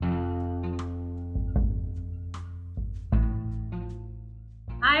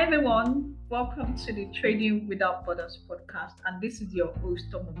Hi everyone, welcome to the Trading Without Borders podcast, and this is your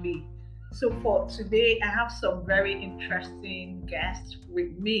host Tomobi. So for today, I have some very interesting guests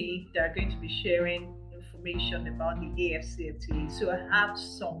with me that are going to be sharing information about the AfCFTA. So I have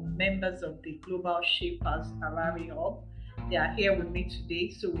some members of the Global Shapers Harare Hub. They are here with me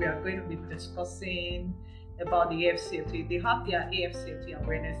today, so we are going to be discussing about the AfCFTA. They have their AfCFTA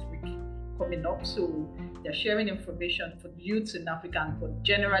Awareness Week coming up, so they're sharing information for youths in Africa and for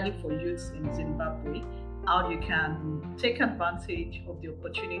generally for youths in Zimbabwe, how you can take advantage of the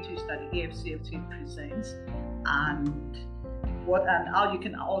opportunities that the AfCFTA presents and how you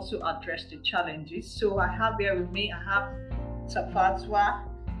can also address the challenges. So I have here with me, I have Tafadzwa,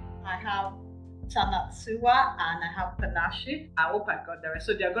 I have Tanatsiwa, and I have Panashe. I hope I got that right.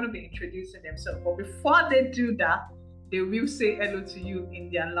 So they're going to be introducing themselves, but before they do that, they will say hello to you in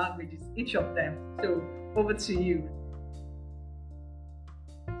their languages, each of them. So over to you.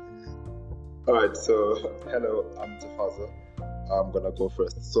 All right, so hello, I'm Tafadzwa. I'm gonna go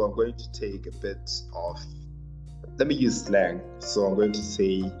first. So I'm going to take a bit of, let me use slang. So I'm going to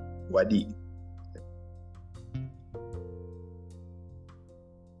say wadi.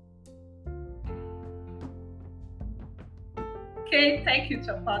 Okay, thank you,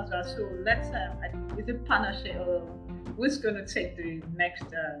 Tafadzwa. So let's, is it Panashe or who's going to take the next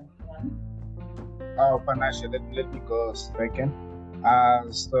one? Oh, Panashe, let me go second.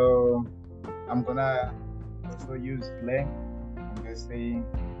 So I'm gonna also use slang. I'm gonna say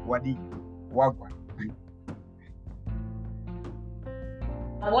wadi wagwan.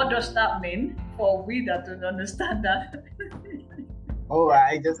 What does that mean for we that don't understand that? Oh,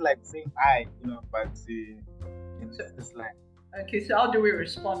 I just like saying hi, but it's just like. Okay, so how do we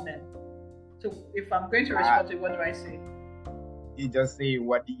respond then? So if I'm going to respond to it, what do I say? You just say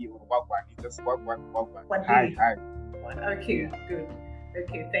wadi or wagwan. You just wagwan. Wadi. Hi. Okay, good.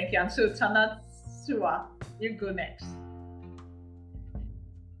 Okay, thank you. And so Tanatsiwa, you go next.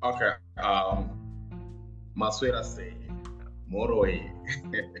 Okay. Maswera say Moroi.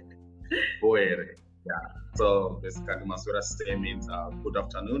 Boere. Yeah. So basically Maswera say means good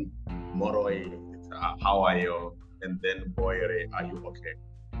afternoon. Moroi, how are you? And then Boere, are you okay?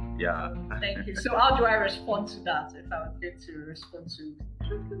 Yeah. Thank you. So how do I respond to that if I was going to respond to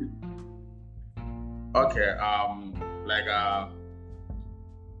Okay,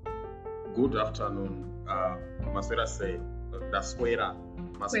 good afternoon. Maswera say Daswera.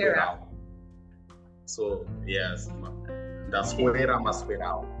 Maswera. So yes, Daswera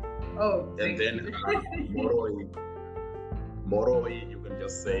Maswera. Oh. And then Moroi, you can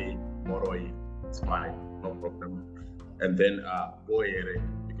just say Moroi. It's fine, no problem. And then Boere,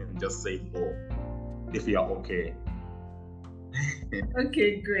 you can just say Bo if you are okay.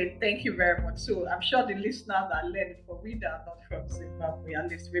 Okay, great. Thank you very much. So I'm sure the listeners are learning, but we are not from Zimbabwe. At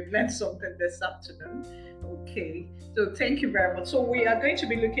least we've learned something this afternoon. Okay. So thank you very much. So we are going to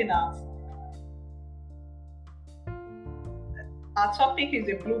be looking at our topic is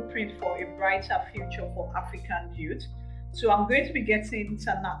a blueprint for a brighter future for African youth. So I'm going to be getting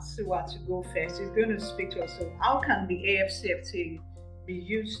Tanatsiwa to go first. He's going to speak to us. So how can the AfCFTA be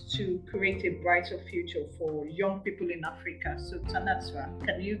used to create a brighter future for young people in Africa? So Tanatsiwa,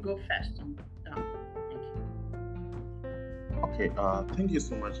 can you go first? Thank you. Okay, thank you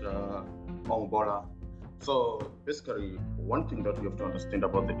so much, Ongola. So basically, one thing that we have to understand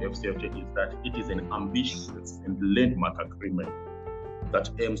about the AfCFTA is that it is an ambitious and landmark agreement that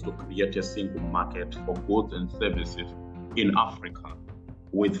aims to create a single market for goods and services in Africa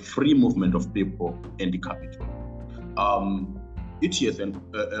with free movement of people and the capital. It has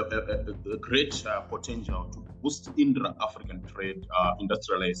a great potential to boost intra-African trade,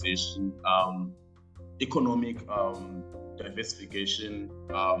 industrialization, economic diversification,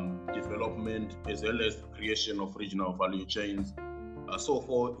 development, as well as creation of regional value chains. So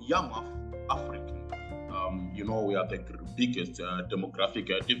for young Africans, we are the biggest demographic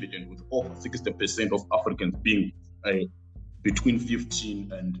dividend, with over 60% of Africans being between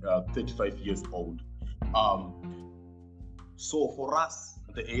 15 and 35 years old. So for us,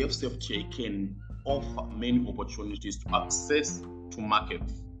 the AfCFTA can offer many opportunities to access to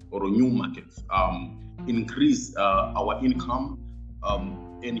markets or new markets, increase our income,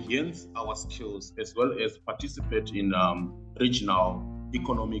 enhance our skills, as well as participate in regional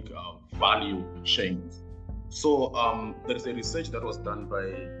economic value chains. So there's a research that was done by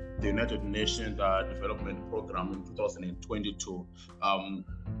the United Nations Development Program in 2022,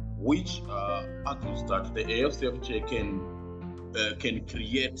 which argues that the AfCFTA can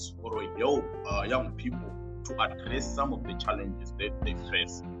create or help young people to address some of the challenges that they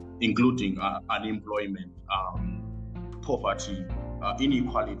face, including unemployment, poverty,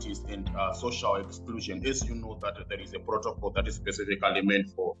 inequalities and social exclusion. As you know, that there is a protocol that is specifically meant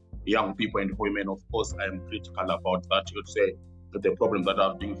for young people and women. Of course, I am critical about that. You'd say that the problems that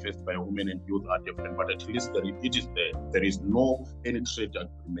are being faced by women and youth are different, but at least it is there. There is no any trade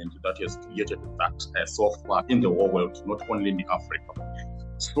agreement that has created that so far in the whole world, not only in Africa.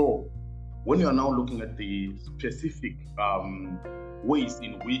 So when you are now looking at the specific ways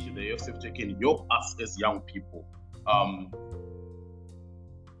in which the AfCFTA can help us as young people,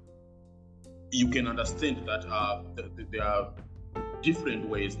 you can understand that there are different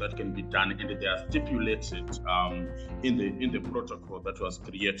ways that can be done, and they are stipulated in the protocol that was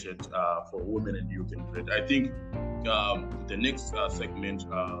created for women and youth in trade. I think the next segment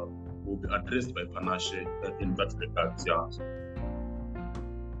will be addressed by Panashe in that regard. Yeah.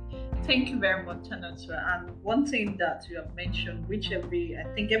 Thank you very much, Tanatsiwa. And one thing that you have mentioned, which I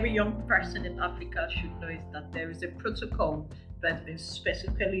think every young person in Africa should know, is that there is a protocol that's been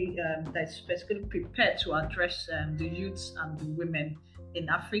specifically prepared to address the youths and the women in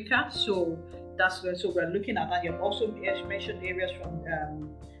Africa. So that's where we're looking at that. You've also mentioned areas from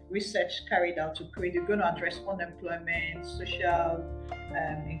research carried out to create. You're going to address unemployment, social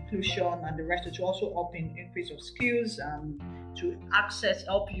inclusion, and the rest, to also help in increase of skills and to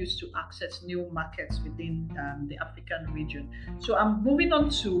help youth to access new markets within the African region. So I'm moving on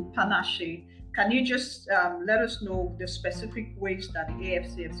to Panashe. Can you just let us know the specific ways that the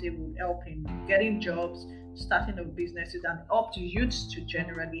AfCFTA will help in getting jobs, starting of businesses, and help the youths to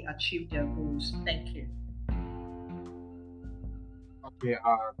generally achieve their goals? Thank you. Okay,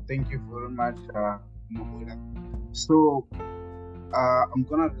 thank you very much, Mugula. So I'm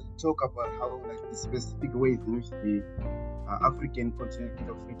gonna talk about how the specific ways in which the African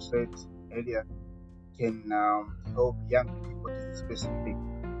continental free trade area can help young people to be specific.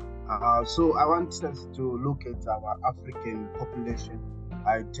 So I want us to look at our African population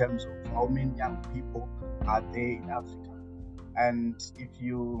in terms of how many young people are there in Africa. And if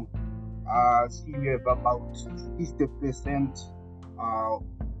you see, we have about 60%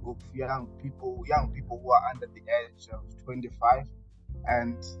 of young people who are under the age of 25.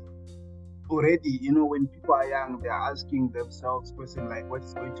 And already, when people are young, they are asking themselves questions like, what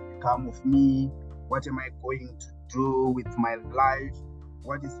is going to become of me? What am I going to do with my life?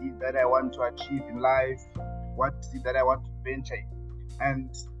 What is it that I want to achieve in life? What is it that I want to venture in?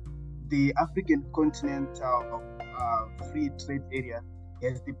 And the African continental free trade area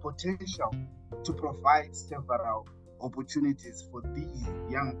has the potential to provide several opportunities for these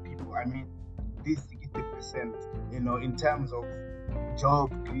young people. I mean, these 60%, in terms of job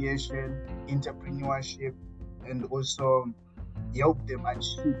creation, entrepreneurship, and also help them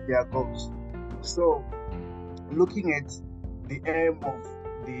achieve their goals. So, looking at the aim of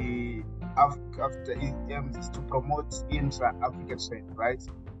the AfCFTA is to promote intra-African trade, right?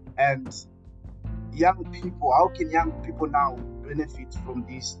 And young people, how can young people now benefit from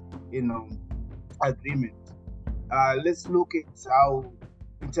this, agreement? Let's look at how,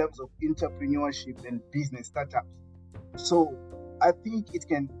 in terms of entrepreneurship and business startups. So I think it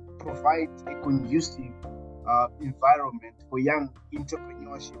can provide a conducive environment for young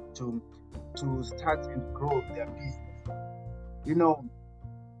entrepreneurship to start and grow their business.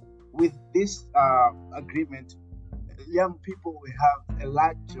 With this agreement, young people will have a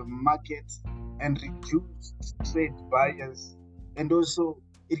larger market and reduced trade barriers, and also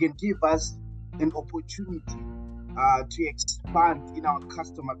it can give us an opportunity to expand in our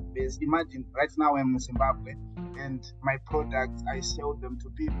customer base. Imagine right now I'm in Zimbabwe and my products, I sell them to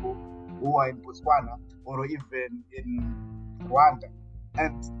people who are in Botswana or even in Rwanda,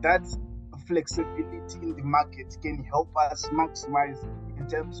 and that flexibility in the market can help us maximize in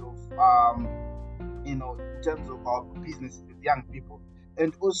terms of in terms of our business with young people.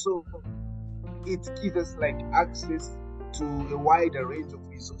 And also it gives us like access to a wider range of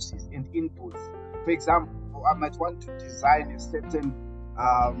resources and inputs. For example, I might want to design a certain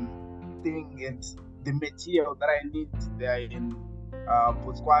thing, and the material that I need there in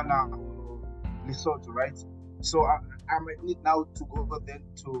Botswana or Lesotho, right? So I might need now to go then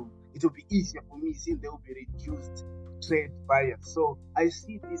it will be easier for me since there will be reduced trade barriers. So I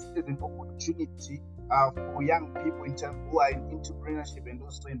see this as an opportunity for young people in terms who are in entrepreneurship and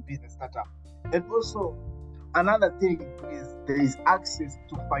also in business startup. And also another thing is there is access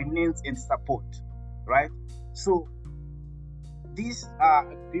to finance and support, right? So this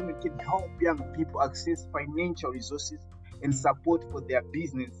agreement can help young people access financial resources and support for their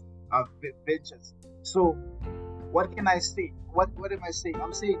business ventures. So what can I say? What am I saying?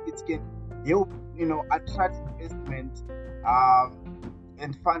 I'm saying it can help, attract investment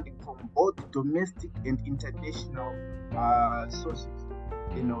and funding from both domestic and international sources.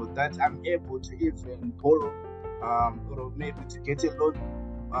 That I'm able to even borrow or maybe to get a loan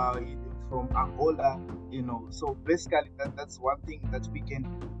from Angola. So basically that's one thing that we can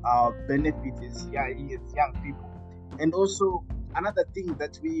benefit as young people. And also another thing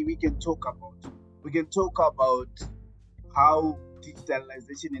that we can talk about. We can talk about how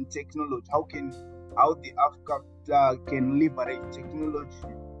digitalization and technology, how the AfCFTA can leverage technology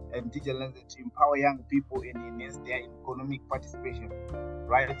and digitalization to empower young people and enhance their economic participation,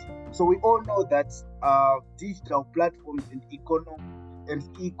 right? So we all know that digital platforms and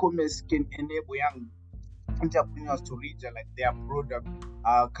e-commerce can enable young entrepreneurs to reach their broader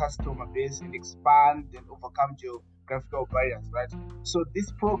customer base and expand and overcome geographical barriers, right? So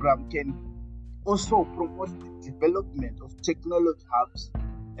this program can also promote the development of technology hubs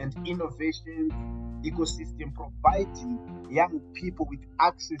and innovation ecosystem, providing young people with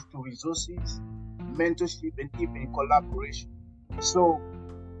access to resources, mentorship, and even collaboration. So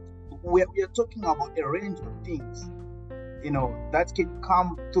we are talking about a range of things, that can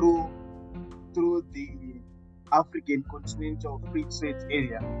come through the African Continental Free Trade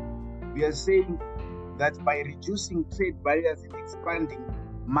Area. We are saying that by reducing trade barriers and expanding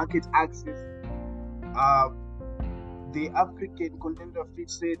market access, the African Continental Free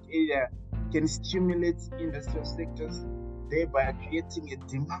Trade Area can stimulate industrial sectors, thereby creating a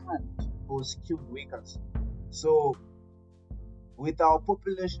demand for skilled workers. So, with our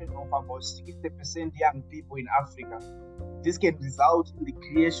population of about 60% young people in Africa, this can result in the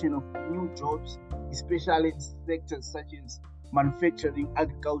creation of new jobs, especially in sectors such as manufacturing,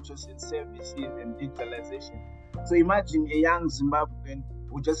 agriculture and services, and digitalization. So imagine a young Zimbabwean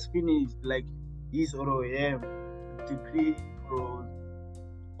who just finished his or her degree or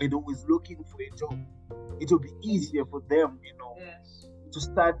who is looking for a job. It will be easier for them, Yes. to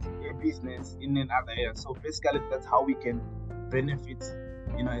start a business in another area. So basically, that's how we can benefit,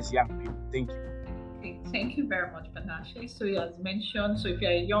 as young people. Thank you. Okay, thank you very much, Panashe. So he has mentioned, so if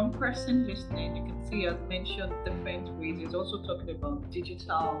you're a young person listening, you can see he has mentioned different ways. He's also talking about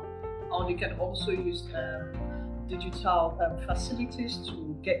digital, or you can also use digital facilities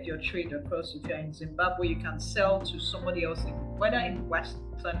to get your trade across. If you're in Zimbabwe, you can sell to somebody else, whether in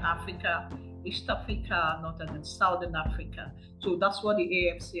Western Africa, East Africa, Northern and Southern Africa. So that's what the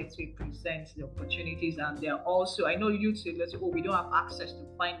AfCFTA presents, the opportunities. And there are also, I know youth say, let's say, we don't have access to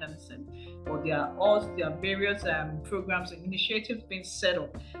financing, but there are various programs and initiatives being set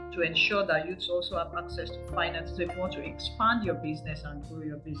up to ensure that youths also have access to finance. So if you want to expand your business and grow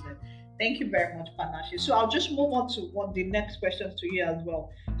your business. Thank you very much, Panashe. So I'll just move on to the next questions to you as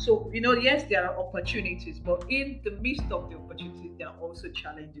well. So, yes, there are opportunities, but in the midst of the opportunities, there are also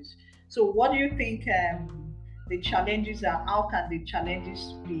challenges. So what do you think the challenges are? How can the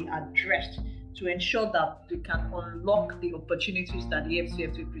challenges be addressed to ensure that we can unlock the opportunities that the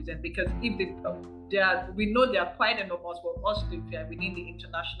AfCFTA present? Because if we know there are quite a number for us within the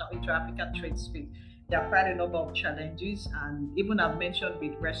international inter-African trade space. There are quite a number of challenges, and even I've mentioned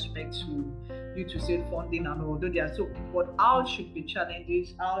with respect to youth-to-state funding and although they are so, but how should the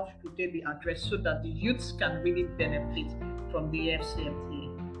challenges, how should they be addressed so that the youths can really benefit from the AfCFTA?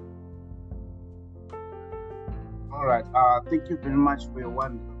 All right. Thank you very much for your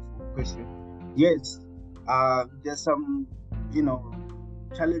wonderful question. Yes, there's some,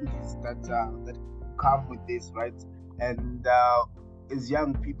 challenges that come with this, right? And as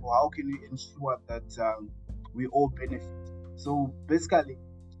young people, how can we ensure that we all benefit? So basically,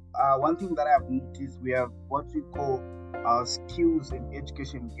 one thing that I've noticed, we have what we call skills and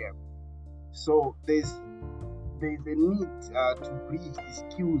education gap. So there's a need to bridge the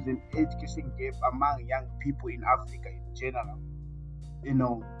skills and education gap among young people in Africa in general.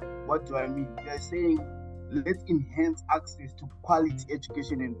 What do I mean? They're saying, let's enhance access to quality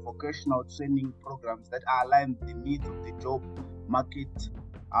education and vocational training programs that are aligned with the needs of the job market.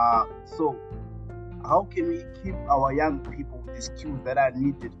 So how can we keep our young people with the skills that are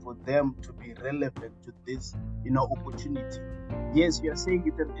needed for them to be relevant to this, opportunity? Yes, we are saying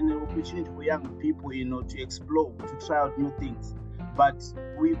it's an opportunity for young people, to explore, to try out new things. But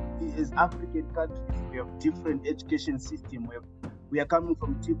we, as African countries, we have different education system. We are coming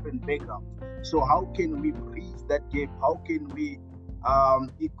from different backgrounds. So how can we bridge that gap? How can we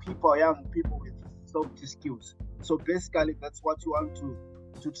equip our young people with soft skills? So basically, that's what you want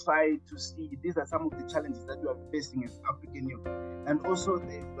to try to see. These are some of the challenges that we are facing as African youth. And also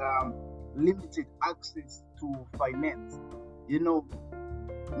there's limited access to finance.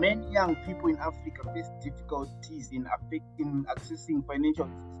 Many young people in Africa face difficulties in accessing financial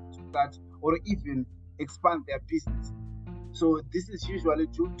resources to start or even expand their business. So this is usually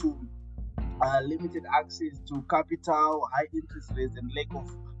due to limited access to capital, high interest rates, and lack of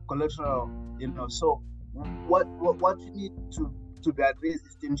collateral. So what we need to be addressed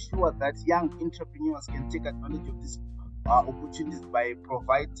is to ensure that young entrepreneurs can take advantage of these opportunities by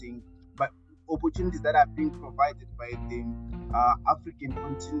providing opportunities that are being provided by the African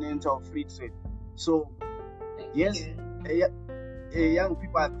Continental Free Trade. So yes, young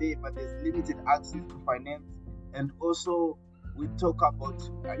people are there, but there's limited access to finance, and also we talk about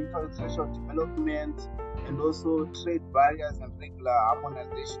infrastructure development and also trade barriers and regular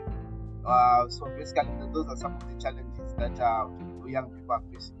harmonization. So basically, those are some of the challenges that young people are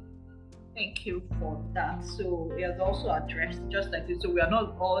facing. Thank you for that. So it has also addressed just like this. So we are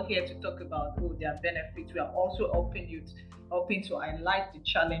not all here to talk about their benefits. We are also helping to highlight the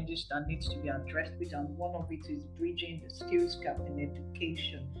challenges that needs to be addressed with, and one of it is bridging the skills gap in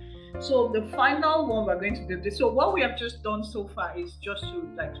education. So the final one we're going to do this. So what we have just done so far is just to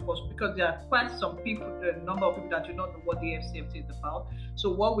because there are quite some people, a number of people that do not know what the AfCFTA is about.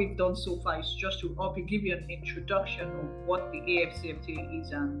 So what we've done so far is just to give you an introduction of what the AfCFTA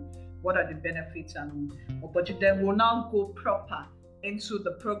is and what are the benefits and opportunities. Then we'll now go proper into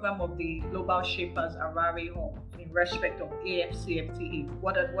the program of the Global Shapers Harare Hub in respect of AfCFTA.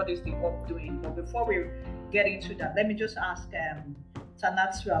 What is the hub doing? But before we get into that, let me just ask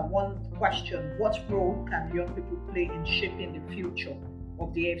Tanatsiwa one question. What role can young people play in shaping the future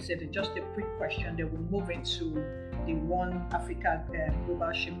of the AfCFTA? Just a quick question. Then we'll move into the One Africa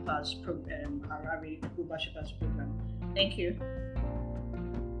Global Shapers Program, Harare Global Shapers Program. Thank you.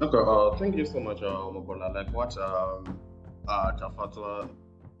 Okay, thank you so much, Mobola. Like what Tafadzwa,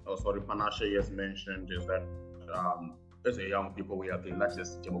 Panashe has mentioned is that as a young people, we have the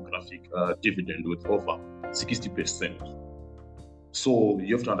largest demographic dividend with over 60%. So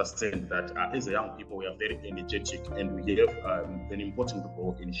you have to understand that as a young people, we are very energetic and we have an important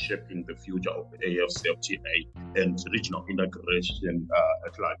role in shaping the future of the AfCFTA and regional integration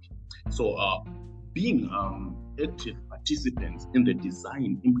at large. So being active participants in the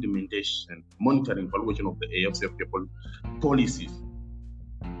design, implementation, monitoring, evaluation of the AfCFTA policies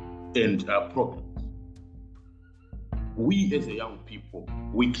and programs, we as a young people,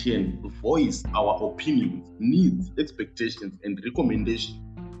 we can voice our opinions, needs, expectations, and recommendations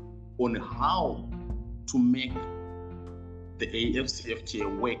on how to make the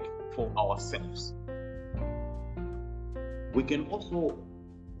AfCFTA work for ourselves. We can also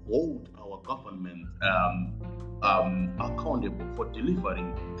hold our government accountable for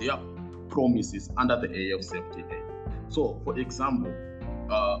delivering their promises under the AfCFTA. So, for example,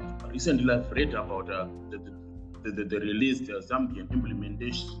 recently I've read about the released Zambian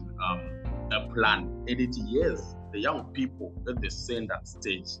implementation plan, and it yes, the young people at the center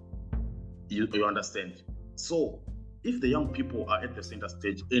stage. You understand? So, if the young people are at the center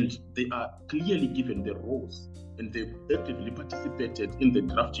stage and they are clearly given the roles and they've actively participated in the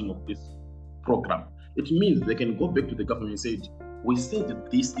drafting of this program, it means they can go back to the government and say, we said that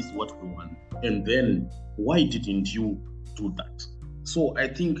this is what we want, and then why didn't you do that? So I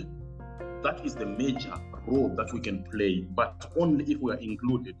think that is the major role that we can play, but only if we are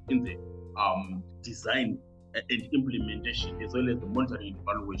included in the design and implementation, as well as the monitoring and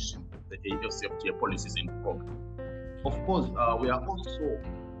evaluation of the AfCFTA policies and programs. Of course, we are also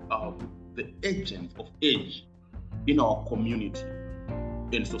the agents of change in our community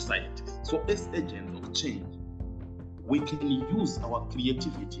and societies. So as agents of change, we can use our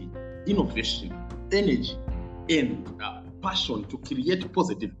creativity, innovation, energy, and passion to create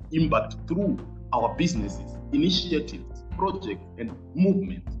positive impact through our businesses, initiatives, projects, and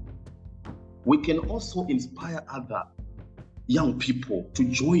movements. We can also inspire other young people to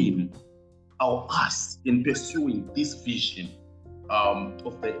join us in pursuing this vision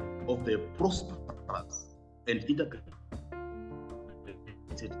of the prosperous and integrated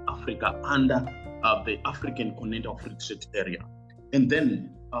Africa under the African Continental Free Trade Area. And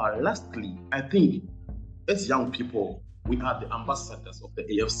then lastly, I think as young people, we are the ambassadors of the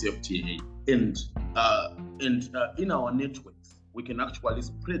AfCFTA, and in our networks, we can actually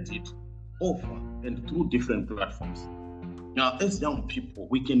spread it over and through different platforms. Now, as young people,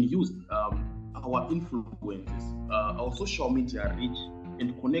 we can use our influences, our social media reach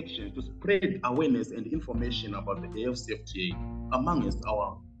and connection to spread awareness and information about the AfCFTA amongst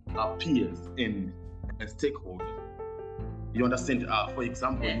our peers and stakeholders. You understand? For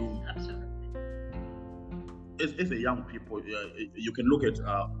example, absolutely. As a young people, you can look at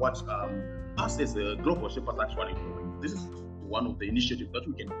what us as a Global Shapers actually doing. This is one of the initiatives that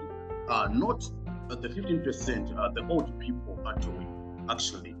we can do. Not the 15% the old people are doing,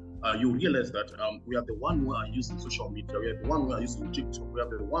 actually. you realize that we are the one who are using social media, we are the one who are using TikTok, we are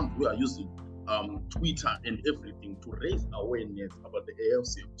the one who are using Twitter and everything to raise awareness about the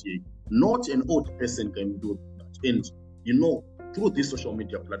AfCFTA. Not an old person can do that. And you know, through these social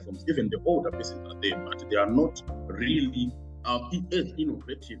media platforms, even the older persons are there, but they are not really as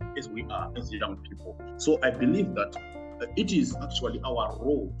innovative as we are as young people. So I believe that it is actually our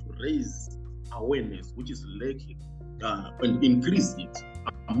role to raise awareness, which is lacking, and increase it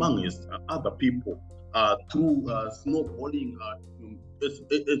among us, other people through snowballing as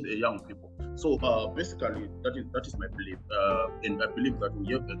young people. So basically, that is my belief, and I believe that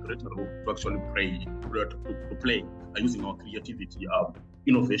we have a greater role to actually play using our creativity,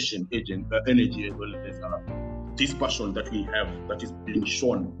 innovation, energy, as well as this passion that we have that is being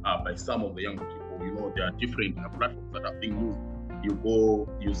shown by some of the young people. You know, there are different platforms that are being used. You go,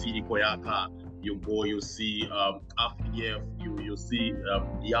 you see Ikoyaka, you go, you see AfCFTA, you see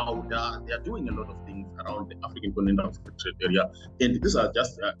Yauda. They are doing a lot of things around the African continental area. And these are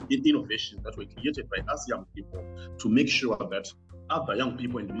just innovations that were created by us young people to make sure that other young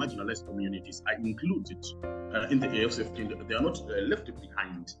people in the marginalized communities are included in the AfCFTA. They are not left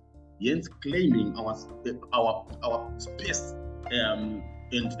behind. Hence, claiming our space and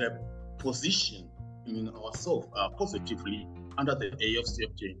position in ourselves positively under the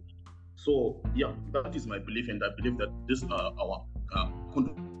AfCFTA. So yeah, that is my belief, and I believe that these are our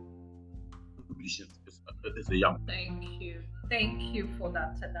contributions as a young. Thank you for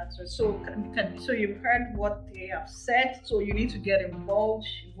that, Tanatsiwa. So you've heard what they have said. So you need to get involved,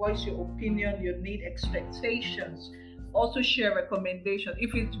 voice your opinion, your need, expectations. Also share recommendations.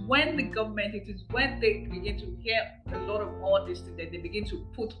 If it's when the government, it is when they begin to hear a lot of all these things, that they begin to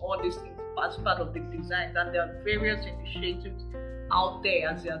put all these things as part of the design. And there are various initiatives out there,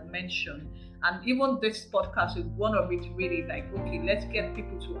 as you have mentioned. And even this podcast is one of it, really, like, okay, let's get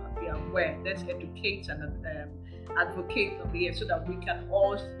people to be aware, let's educate and advocate on the air so that we can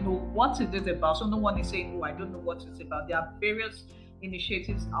all know what it is about. So no one is saying, oh, I don't know what it's about. There are various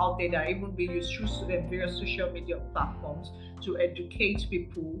initiatives out there that are even being used through various social media platforms to educate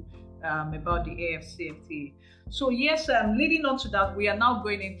people about the AfCFTA. So yes, leading on to that, we are now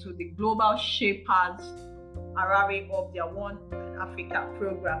going into the Global Shapers Harare Hub, their One Africa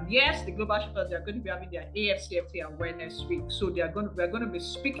program. Yes, the Global Shapers, they're going to be having their AfCFTA Awareness Week. So we're going to be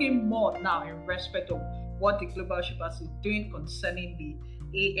speaking more now in respect of what the Global Shapers is doing concerning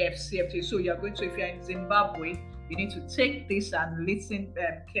the AfCFTA. So you're going to, if you're in Zimbabwe, you need to take this and listen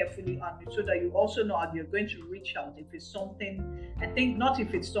carefully on it so that you also know how you're going to reach out. If it's something, I think not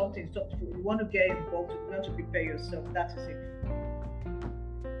if it's something, you want to get involved, you want to prepare yourself. That is it.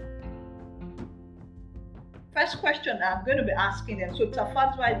 First question I'm going to be asking them. So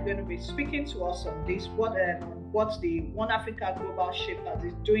Tafadzwa is going to be speaking to us on this, what the One Africa Global Shapers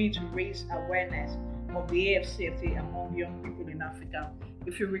is doing to raise awareness of the AfCFTA among young people in Africa.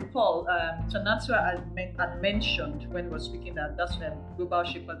 If you recall, Tanatsiwa had mentioned when we were speaking that that's Global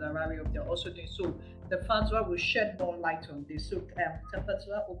Shapers Harare Hub they're also doing. So Tafadzwa will shed more light on this. So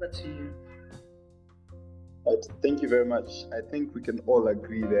Tafadzwa, over to you. Thank you very much. I think we can all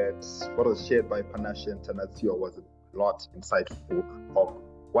agree that what was shared by Panashe and Tanatsiwa was a lot insightful of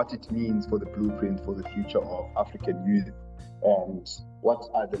what it means for the blueprint for the future of African youth, and what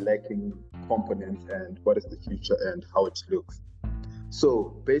are the lacking components, and what is the future and how it looks.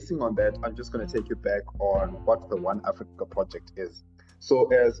 So basing on that, I'm just going to take you back on what the One Africa project is. So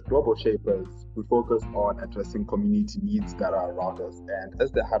as Global Shapers, we focus on addressing community needs that are around us. And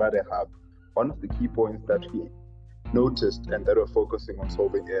as the Harare Hub, one of the key points that we noticed and that we're focusing on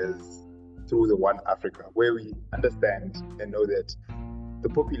solving is through the One Africa, where we understand and know that the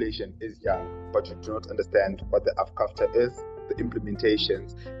population is young, but you do not understand what the AfCFTA is, the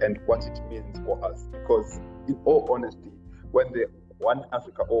implementations, and what it means for us. Because in all honesty, when the One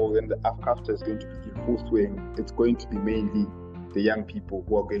Africa or when the AfCFTA is going to be in full swing, it's going to be mainly the young people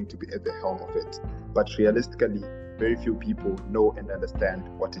who are going to be at the helm of it. But realistically, very few people know and understand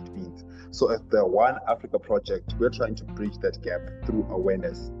what it means. So at the One Africa project, we're trying to bridge that gap through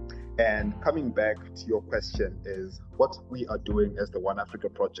awareness. And coming back to your question is what we are doing as the One Africa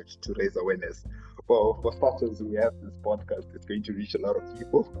project to raise awareness. Well, for starters, we have this podcast. It's going to reach a lot of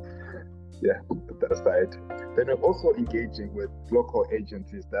people. Yeah, put that aside. Then we're also engaging with local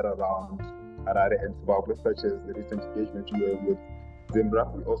agencies that are around Harare and Zimbabwe, such as the recent engagement we were with Zimbra.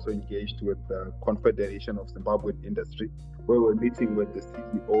 We also engaged with the Confederation of Zimbabwean Industry, where we're meeting with the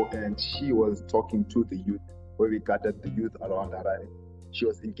CEO, and she was talking to the youth, where we gathered the youth around Harare. She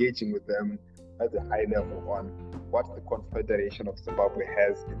was engaging with them at a high level on what the Confederation of Zimbabwe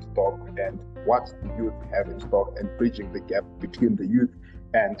has in stock and what the youth have in stock, and bridging the gap between the youth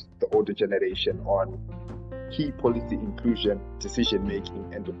and the older generation on key policy inclusion, decision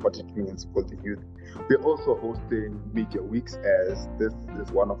making, and what it means for the youth. We're also hosting media weeks, as this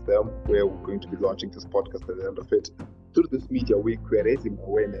is one of them, where we're going to be launching this podcast at the end of it. Through this media week, we're raising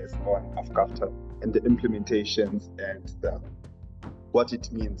awareness on AfCFTA and the implementations and what it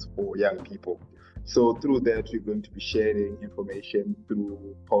means for young people. So through that, we're going to be sharing information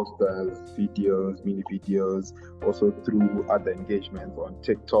through posters, videos, mini videos, also through other engagements on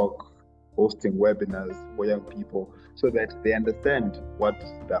TikTok, hosting webinars for young people so that they understand what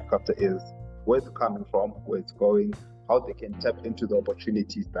the AfCFTA is, where it's coming from, where it's going, how they can tap into the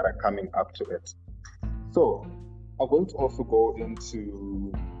opportunities that are coming up to it. So I'm going to also go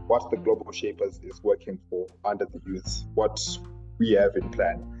into what the Global Shapers is working for under the youth, what we have in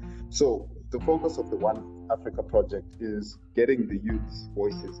plan. So the focus of the One Africa project is getting the youth's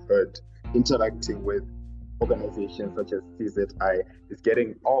voices heard, interacting with organizations such as CZI, is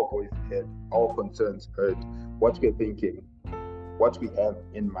getting our voice heard, our concerns heard, what we're thinking, what we have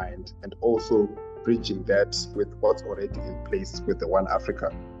in mind, and also bridging that with what's already in place with the One Africa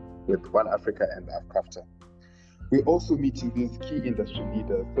and the AfCFTA. We're also meeting these key industry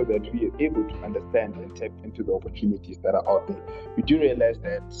leaders so that we are able to understand and tap into the opportunities that are out there. We do realize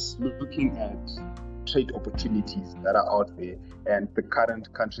that looking at trade opportunities that are out there and the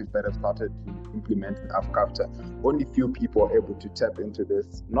current countries that have started to implement the AfCFTA, only few people are able to tap into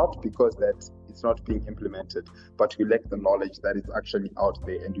this, not because that it's not being implemented, but we lack the knowledge that it's actually out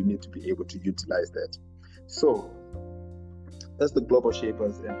there and you need to be able to utilize that. So as the Global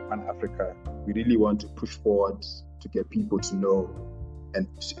Shapers in Pan Africa, we really want to push forward to get people to know and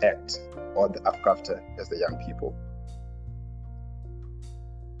to act on the AfCFTA as the young people.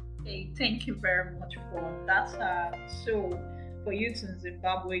 Hey, thank you very much for that. So, for youth in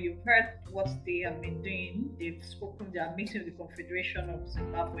Zimbabwe, you've heard what they have been doing. They've spoken, they are meeting the Confederation of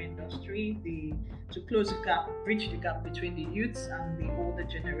Zimbabwe Industry to close the gap, bridge the gap between the youths and the older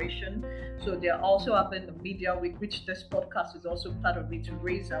generation. So they are also having the media week, which this podcast is also part of it, to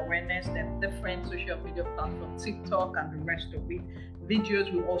raise awareness and different social media platforms, TikTok and the rest of it.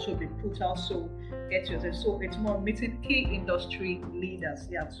 Videos will also be put out, so get yourself. So it's more meeting key industry leaders.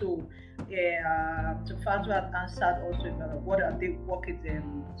 Yeah. So Tafadzwa answered also about what are they working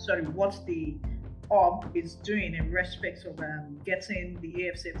what the hub is doing in respect of getting the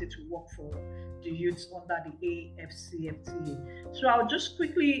AfCFTA to work for the youths under the AfCFTA. So I'll just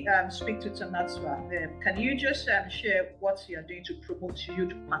quickly speak to Tanatsiwa. Can you just share what you are doing to promote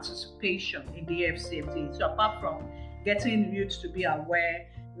youth participation in the AfCFTA? So apart from getting youths to be aware,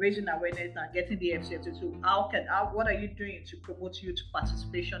 raising awareness and getting the AfCFTA, so what are you doing to promote youth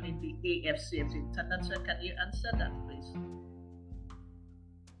participation in the AfCFTA? Tanatsiwa, can you answer that, please?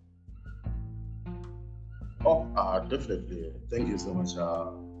 Definitely. Thank you so much,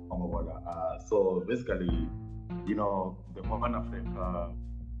 Omawala. So basically, the One Africa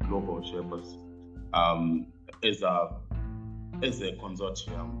Global Shapers is a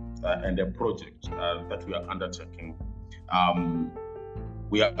consortium and a project that we are undertaking.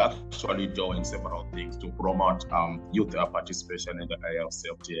 We are actually doing several things to promote youth participation in the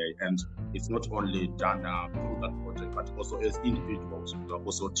AfCFTA, and it's not only done through that project, but also as individuals who are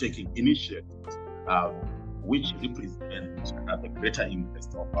also taking initiatives which represent the greater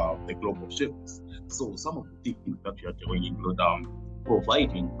interest of the global shapers. So some of the things that we are doing include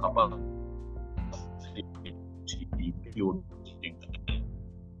providing capacity building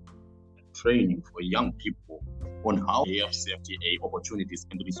training for young people on how AfCFTA opportunities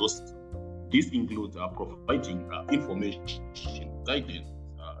and resources. This includes providing information, guidance,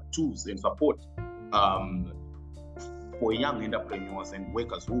 tools, and support for young entrepreneurs and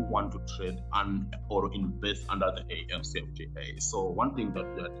workers who want to trade or invest under the AfCFTA. So one thing that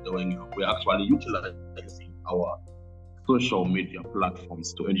we are doing, we're actually utilizing our social media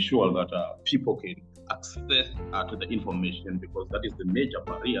platforms to ensure that people can access to the information, because that is the major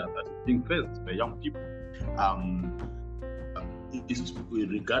barrier that is being faced by young people. Is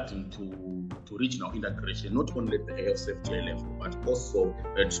regarding to regional integration, not only at the AfCFTA level, but also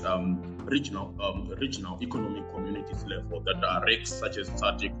at regional economic communities level, that are RECs such as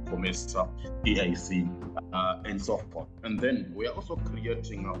SADC, COMESA, EIC, and so forth. And then we are also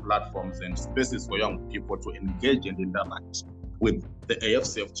creating platforms and spaces for young people to engage and interact with the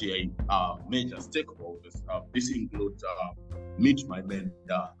AfCFTA major stakeholders. This includes Meet My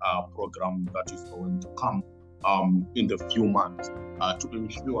Mentor program that is going to come in the few months to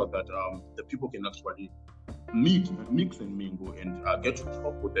ensure that the people can actually mix and mingle and get to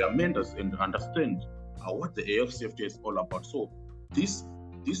talk with their mentors and understand what the AfCFTA is all about. So this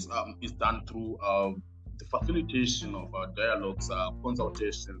is done through the facilitation of dialogues,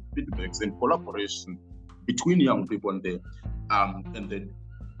 consultation, feedbacks, and collaboration between young people and the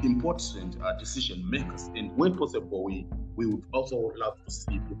important decision makers. And when possible, we would also love to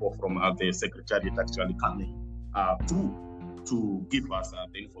see people from the Secretariat actually coming through to give us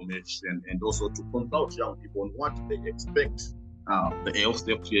the information, and also to consult young people on what they expect the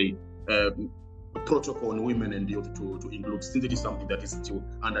AfCFTA protocol on women and youth to include, since it is something that is still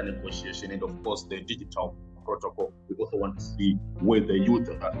under negotiation. And of course, the digital protocol, we also want to see where the youth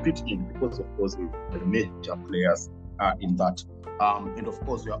fit in, because of course the major players in that. And of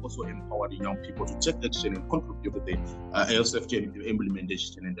course, we are also empowering young people to take action and contribute to the AfCFTA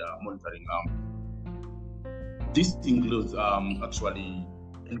implementation and monitoring. This includes actually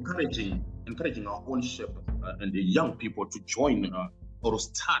encouraging our own shepherds and the young people to join or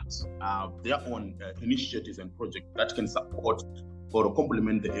start their own initiatives and projects that can support or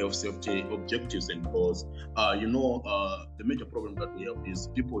complement the AfCFTA objectives and goals. The major problem that we have is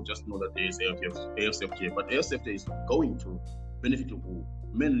people just know that there is AfCFTA, but AfCFTA is going to benefit who?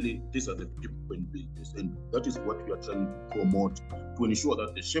 Mainly, these are the people in business, and that is what we are trying to promote, to ensure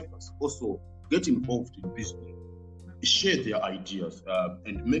that the shepherds also get involved in business, share their ideas,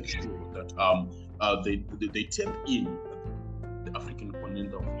 and make sure that they tap in the African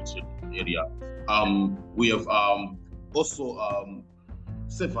continental area. We have also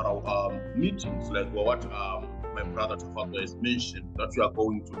several meetings, like what my brother Tafadzwa has mentioned, that we are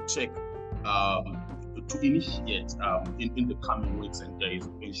going to take to initiate in the coming weeks and days,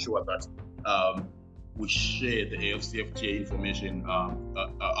 to ensure that we share the AfCFTA information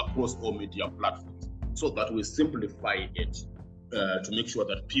across all media platforms, so that we simplify it to make sure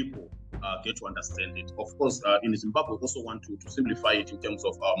that people get to understand it. Of course, in Zimbabwe, we also want to simplify it in terms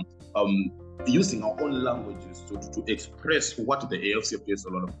of using our own languages to express what the AfCFTA is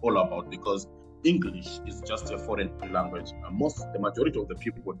all about, because English is just a foreign language. The majority of the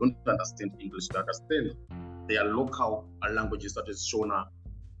people don't understand English. They understand their local languages, such as Shona,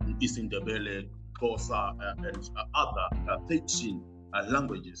 Isindebele, Xhosa, and other 13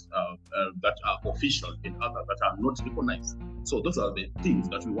 languages that are official and others that are not recognized. So those are the things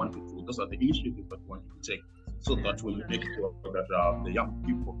that we want to do. Those are the initiatives that we want to take, so that we make sure that the young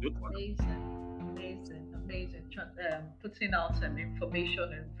people get one. Amazing. Putting out some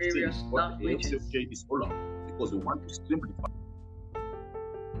information in various languages. What the AfCFTA is all about, because we want to simplify.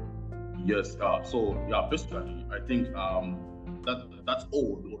 Yes. Basically, I think that's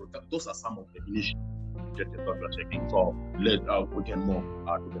all. Those are some of the initiatives that we are taking. So we can move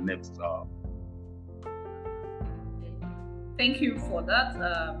to the next. Thank you for that.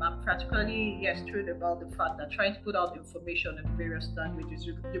 I'm practically thrilled about the fact that trying to put out information in various languages,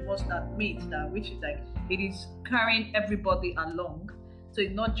 you must admit that, which is like, it is carrying everybody along. So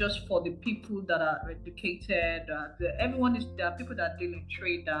it's not just for the people that are educated. There are people that deal in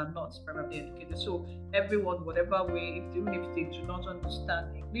trade that are not primarily educated. So everyone, whatever way, even if they do not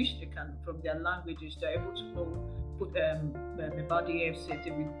understand English, they can, from their languages, they're able to know about the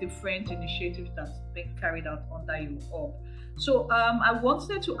AfCFTA with different initiatives that's being carried out under your hub. So I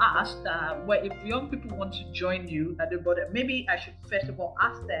wanted to ask that, if young people want to join you at the border, maybe I should first of all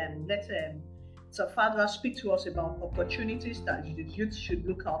ask them, let Tafadzwa speak to us about opportunities that the youth should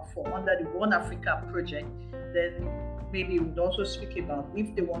look out for under the One Africa project. Then maybe we would also speak about,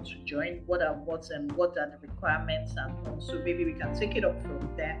 if they want to join, what are the requirements, and also maybe we can take it up from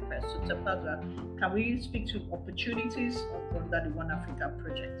there first. So Tafadzwa, can we speak to opportunities under the One Africa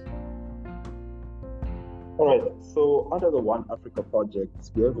project? All right, so under the One Africa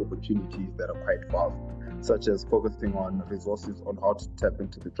project, we have opportunities that are quite vast, such as focusing on resources on how to tap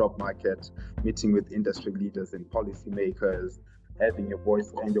into the job market, meeting with industry leaders and policymakers, having your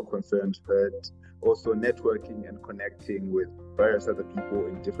voice and your concerns heard, also networking and connecting with various other people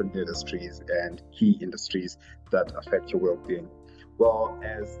in different industries and key industries that affect your well-being. Well,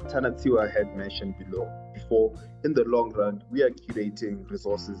 as Tanatsiwa had mentioned before, in the long run, we are curating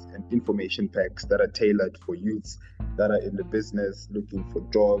resources and information packs that are tailored for youths that are in the business looking for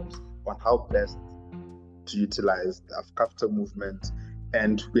jobs on how best to utilize the AfCFTA movement,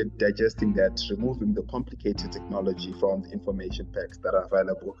 and we're digesting that, removing the complicated technology from the information packs that are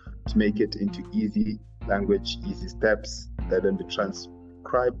available to make it into easy language, easy steps that then be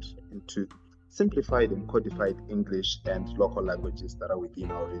transcribed into simplified and codified English and local languages that are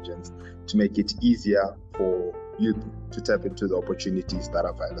within our regions, to make it easier for youth to tap into the opportunities that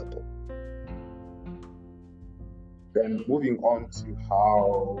are available. Then moving on to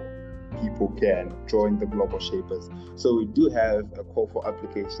how people can join the Global Shapers. So we do have a call for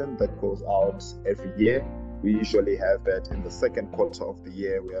application that goes out every year. We usually have that in the second quarter of the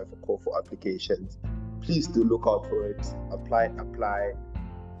year. We have a call for applications. please do look out for it. Apply.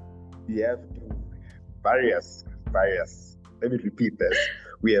 We have various. Let me repeat this.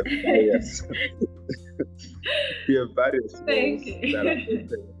 We have various. We have various roles that are open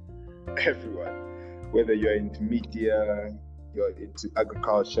to everyone. Whether you're into media, you're into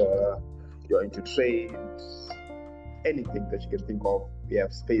agriculture, you're into trade, anything that you can think of, we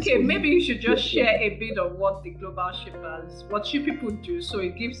have space. Okay, maybe you should just share a bit of what the Global Shapers, what you people do, so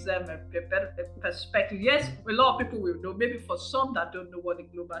it gives them a better perspective. Yes, a lot of people will know. Maybe for some that don't know what the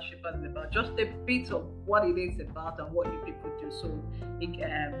Global Shapers is about, just a bit of what it is about and what you people do, so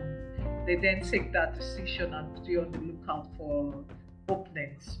they then take that decision and be on the lookout for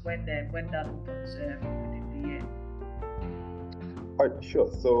openings when that opens within the year. All right, sure.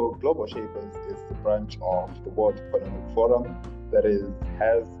 So Global Shapers is the branch of the World Economic Forum that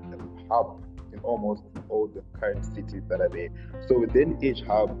has a hub in almost all the current cities that are there. So within each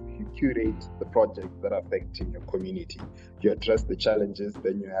hub, you curate the projects that are affecting your community. You address the challenges,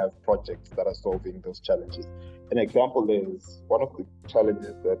 then you have projects that are solving those challenges. An example is one of the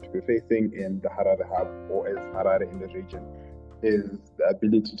challenges that we're facing in the Harare Hub, or as Harare in the region, is the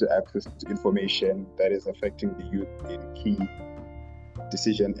ability to access to information that is affecting the youth in key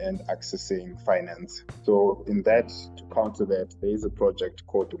decision and accessing finance. So in that, to counter that, there is a project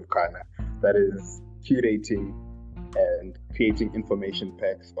called Umkana that is curating and creating information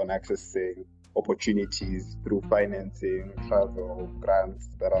packs on accessing opportunities through financing, travel, grants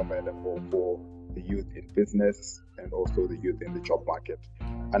that are available for the youth in business and also the youth in the job market.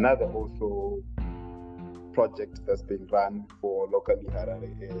 Another also project that's being run for locally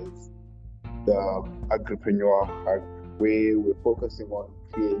Harare is the Agripreneur Hub, where we're focusing on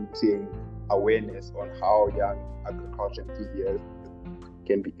creating awareness on how young agriculture enthusiasts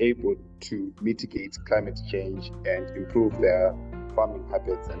can be able to mitigate climate change and improve their farming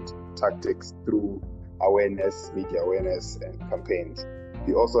habits and tactics through awareness, media awareness, and campaigns.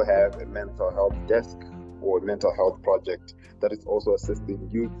 We also have a mental health desk or mental health project that is also assisting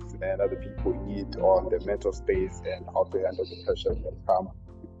youth and other people in need on their mental space and how to handle the pressures that come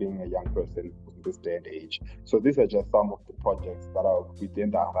with being a young person in this day and age. So these are just some of the projects that are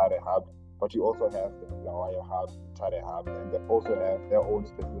within the Harare Hub, but you also have the Bulawayo Hub, Tare Hub, and they also have their own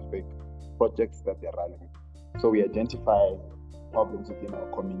specific projects that they're running. So we identify problems within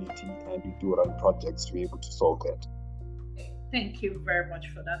our community and we do run projects to be able to solve that. Thank you very much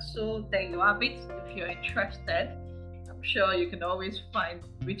for that. So there you have it. If you're interested, I'm sure you can always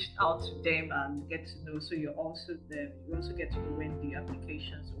reach out to them and get to know. So you're also there. You also get to know when the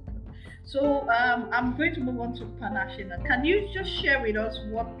applications open. So I'm going to move on to Panashe now. Can you just share with us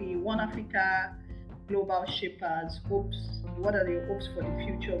what the One Africa Global Shapers hopes? What are your hopes for the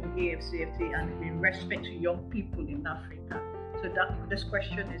future of the AfCFTA and in respect to young people in Africa? So this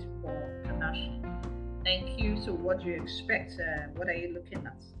question is for Panashe. Thank you. So what do you expect? What are you looking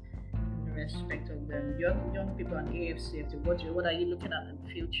at in respect of the young people on AfCFTA? What are you looking at in the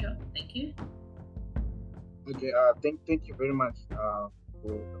future? Thank you. Okay, thank you very much for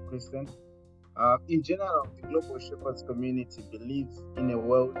the question. In general, the Global Shapers community believes in a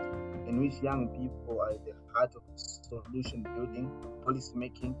world in which young people are at the heart of solution building, policy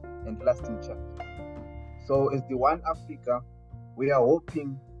making, and lasting change. So as the One Africa, we are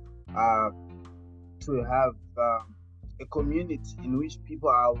hoping to have a community in which people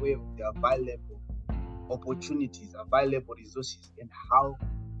are aware of the available opportunities, available resources, and how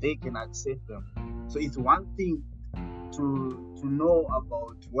they can access them. So it's one thing to know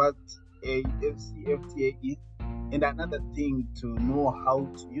about what a AfCFTA is, and another thing to know how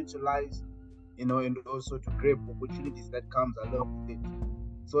to utilize, and also to grab opportunities that comes along with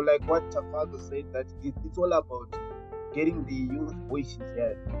it. So like what Tafadzwa said, that it's all about getting the youth voices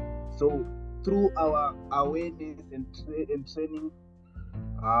here. So through our awareness and training,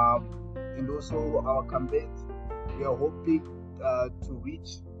 and also our campaigns, we are hoping to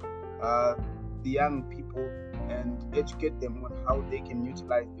reach the young people and educate them on how they can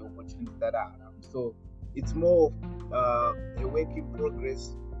utilize the opportunities that are around. So it's more of a work in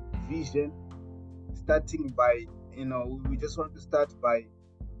progress vision, starting by, we just want to start by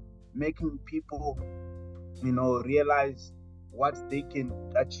making people, realize what they can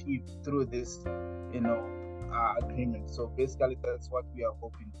achieve through this, agreement. So basically, that's what we are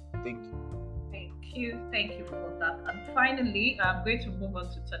hoping. Thank you. Thank you for that. And finally, I'm going to move on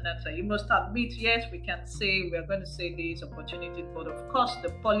to Tanatsiwa. You must admit, yes, we're going to say these opportunities, but of course, the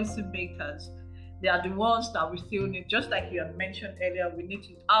policymakers They are the ones that we still need, just like you had mentioned earlier. We need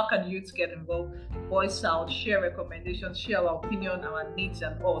to, how can youth get involved, voice out, share recommendations, share our opinion, our needs,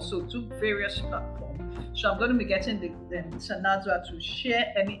 and all. So to various platforms. So I'm going to be getting the Tanatsiwa to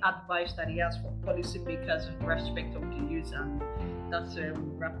share any advice that he has for policymakers in respect of the youth, and that's we'll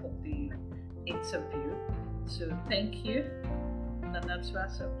wrap up the interview. So thank you, Tanatsiwa.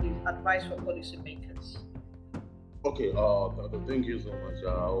 So please, advice for policymakers. Okay, thank you so much,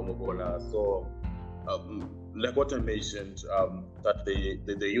 Omobola. So, like what I mentioned, that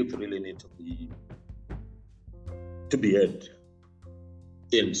the youth really need to be heard,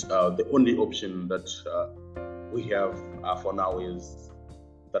 and the only option that we have for now is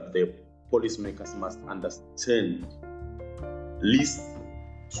that the policymakers must understand, listen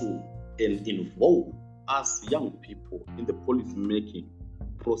to, and involve us young people in the policy making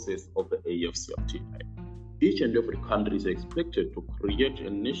process of the AfCFTA. Each and every country is expected to create a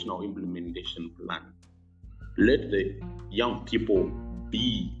national implementation plan. Let the young people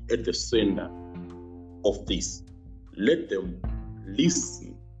be at the center of this. Let them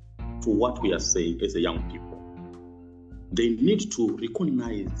listen to what we are saying as a young people. They need to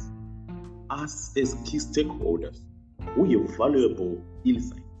recognize us as key stakeholders who have valuable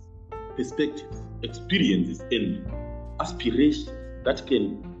insights, perspectives, experiences, and aspirations that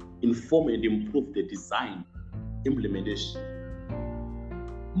can inform and improve the design, implementation,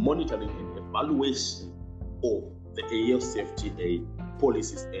 monitoring, and evaluation of the AfCFTA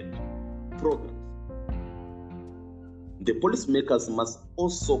policies and programs. The policymakers must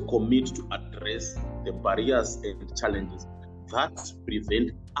also commit to address the barriers and challenges that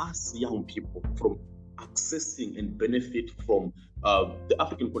prevent us young people from accessing and benefit from the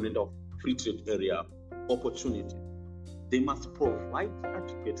African Continental Free Trade Area opportunity. They must provide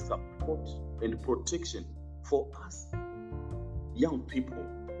adequate support and protection for us young people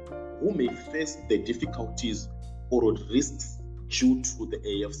who may face the difficulties or risks due to the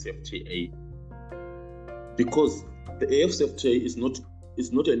AfCFTA. Because the AfCFTA is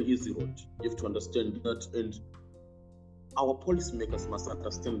not an easy road. You have to understand that, and our policymakers must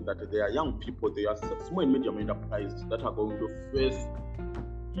understand that there are young people, there are small and medium enterprises that are going to face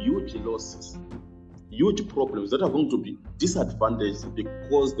huge losses, huge problems, that are going to be disadvantaged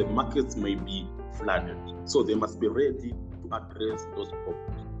because the markets may be flooded. So they must be ready to address those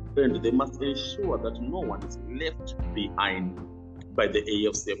problems. And they must ensure that no one is left behind by the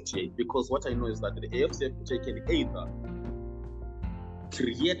AfCFTA. Because what I know is that the AfCFTA can either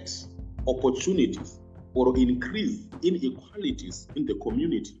create opportunities or increase inequalities in the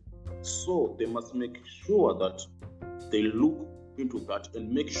community. So they must make sure that they look into that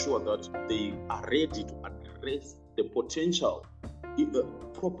and make sure that they are ready to address the potential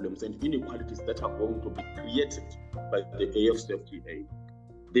problems and inequalities that are going to be created by the AfCFTA.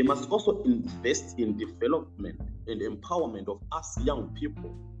 They must also invest in development and empowerment of us young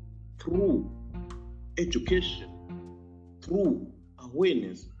people through education, through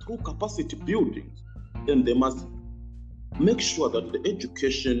awareness, through capacity building. And they must make sure that the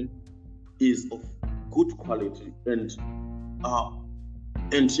education is of good quality, and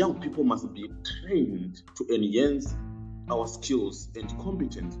young people must be trained to enhance our skills and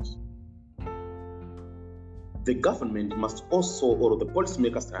competencies. The government must also, or the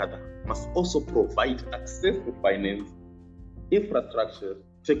policymakers rather, must also provide access to finance, infrastructure,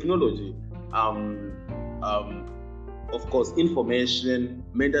 technology, of course, information,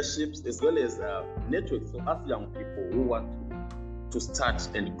 mentorships, as well as networks of us young people who want to start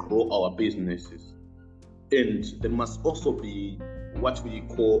and grow our businesses. And there must also be what we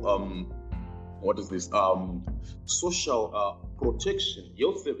call, social protection,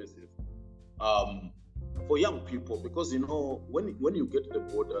 health services for young people. Because, when you get to the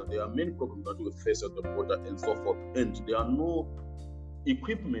border, there are many problems that we face at the border and so forth. And there are no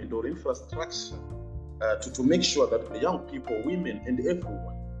equipment or infrastructure to make sure that the young people, women, and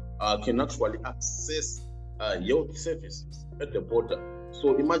everyone can actually access health services at the border.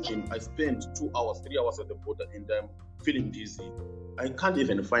 So imagine I spend 2 hours, 3 hours at the border and I'm feeling dizzy. I can't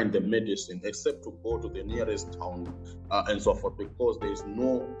even find the medicine except to go to the nearest town and so forth, because there is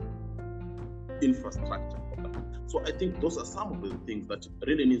no infrastructure for that. So I think those are some of the things that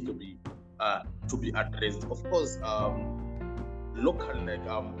really needs to be addressed. Of course, local,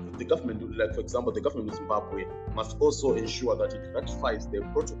 the government, like for example, the government of Zimbabwe must also ensure that it ratifies the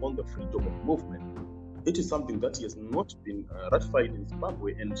Protocol on the Freedom of Movement. It is something that has not been ratified in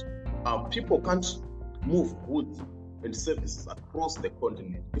Zimbabwe, and people can't move goods and services across the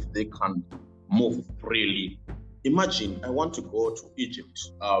continent if they can't move freely. Imagine I want to go to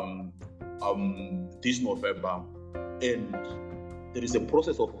Egypt this November, and there is a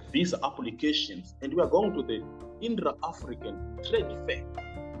process of visa applications, and we are going to the Intra-African Trade Fair,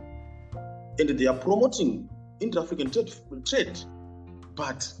 and they are promoting Intra-African trade,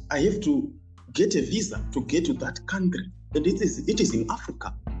 but I have to get a visa to get to that country, and it is in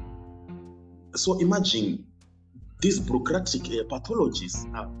Africa. So imagine these bureaucratic pathologies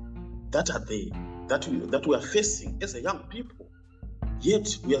that are there, that we are facing as a young people.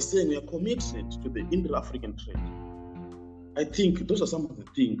 Yet we are saying we are committed to the Intra-African trade. I think those are some of the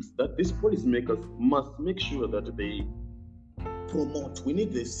things that these policymakers must make sure that they promote. We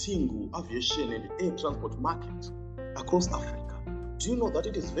need the single aviation and air transport market across Africa. Do you know that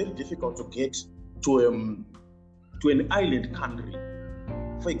it is very difficult to get to an island country?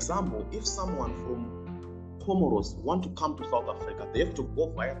 For example, if someone from Comoros want to come to South Africa, they have to go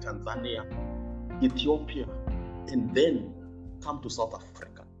via Tanzania, Ethiopia, and then come to South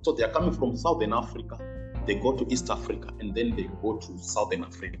Africa. So they are coming from Southern Africa, they go to East Africa, and then they go to Southern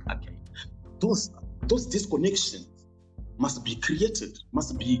Africa again. Those disconnections must be created,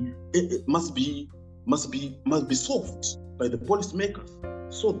 must be solved by the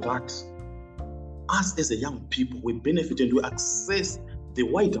policymakers, so that us as a young people, we benefit and we access the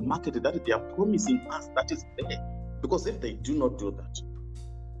wider market that they are promising us that is there. Because if they do not do that,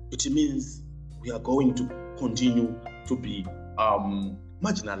 it means we are going to continue to be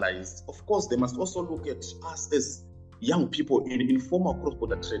marginalized. Of course, they must also look at us as young people in informal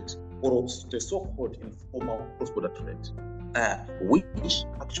cross-border trade, or the so-called informal cross-border trade, which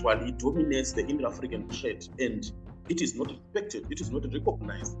actually dominates the Indo-African trade, and it is not respected, it is not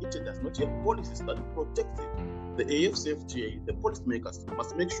recognized, it does not have policies that protect it. The AfCFTA, the policymakers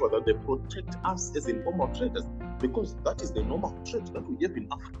must make sure that they protect us as informal traders, because that is the normal trade that we have in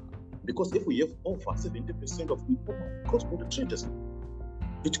Africa. Because if we have over 70% of informal cross-border traders,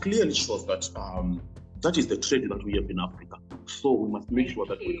 it clearly shows that that is the trade that we have in Africa. So we must make sure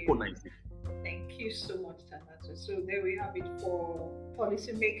that we recognize it. Thank you so much, Tanatsiwa. So there we have it for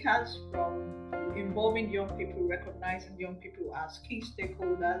policymakers, from involving young people, recognizing young people as key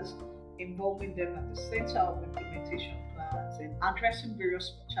stakeholders, involving them at the center of implementation plans, and addressing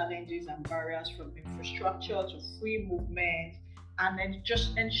various challenges and barriers from infrastructure to free movement, and then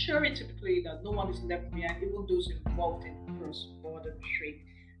just ensuring typically that no one is left behind, even those involved in cross-border trade.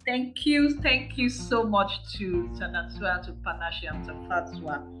 Thank you so much to Tanatsiwa, to Panashe, and to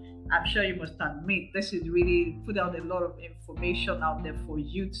Tafadzwa. I'm sure you must admit this is really put out a lot of information out there for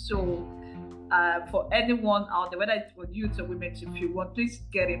youth. So for anyone out there, whether it's for youth or women, if you want, please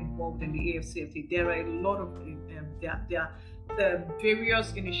get involved in the AfCFTA. There are a lot of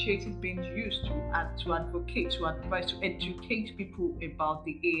various initiatives being used to advocate, to advise, to educate people about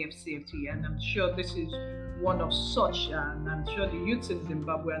the AfCFTA, and I'm sure this is one of such. And I'm sure the youth in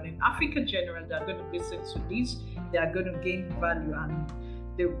Zimbabwe and in Africa in general, they are going to listen to this. They are going to gain value, and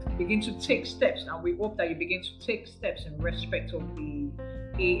they begin to take steps. And we hope that you begin to take steps in respect of the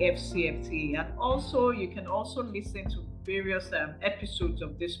AfCFTA. And also, you can also listen to various episodes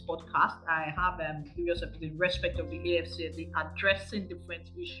of this podcast. I have various episodes in respect of the AfCFTA, addressing different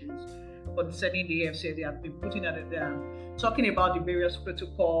issues concerning the AfCFTA. I've been putting out talking about the various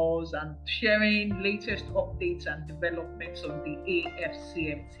protocols and sharing latest updates and developments on the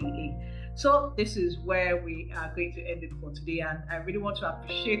AfCFTA. So this is where we are going to end it for today, and I really want to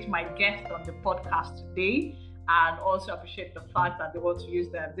appreciate my guest on the podcast today, and also appreciate the fact that they want to use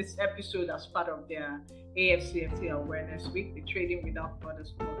this episode as part of their AfCFTA Awareness Week. The Trading Without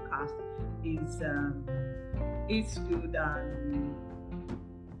Borders podcast is good, and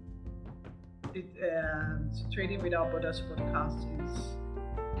Trading Without Borders podcast is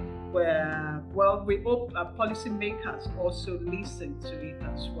where, well, we hope policymakers also listen to it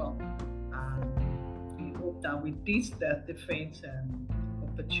as well. We hope that with this, there are different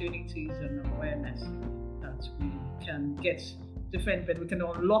opportunities and awareness that we can get different, but we can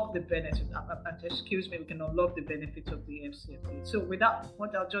unlock the benefits. We can unlock the benefits of the AfCFTA. So with that,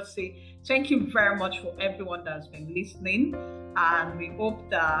 I'll just say thank you very much for everyone that has been listening, and we hope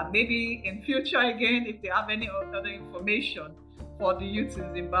that maybe in future again, if they have any other information for the youth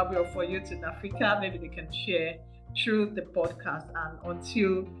in Zimbabwe or for youth in Africa, maybe they can share through the podcast. And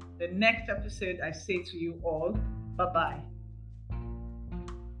until the next episode, I say to you all, bye-bye.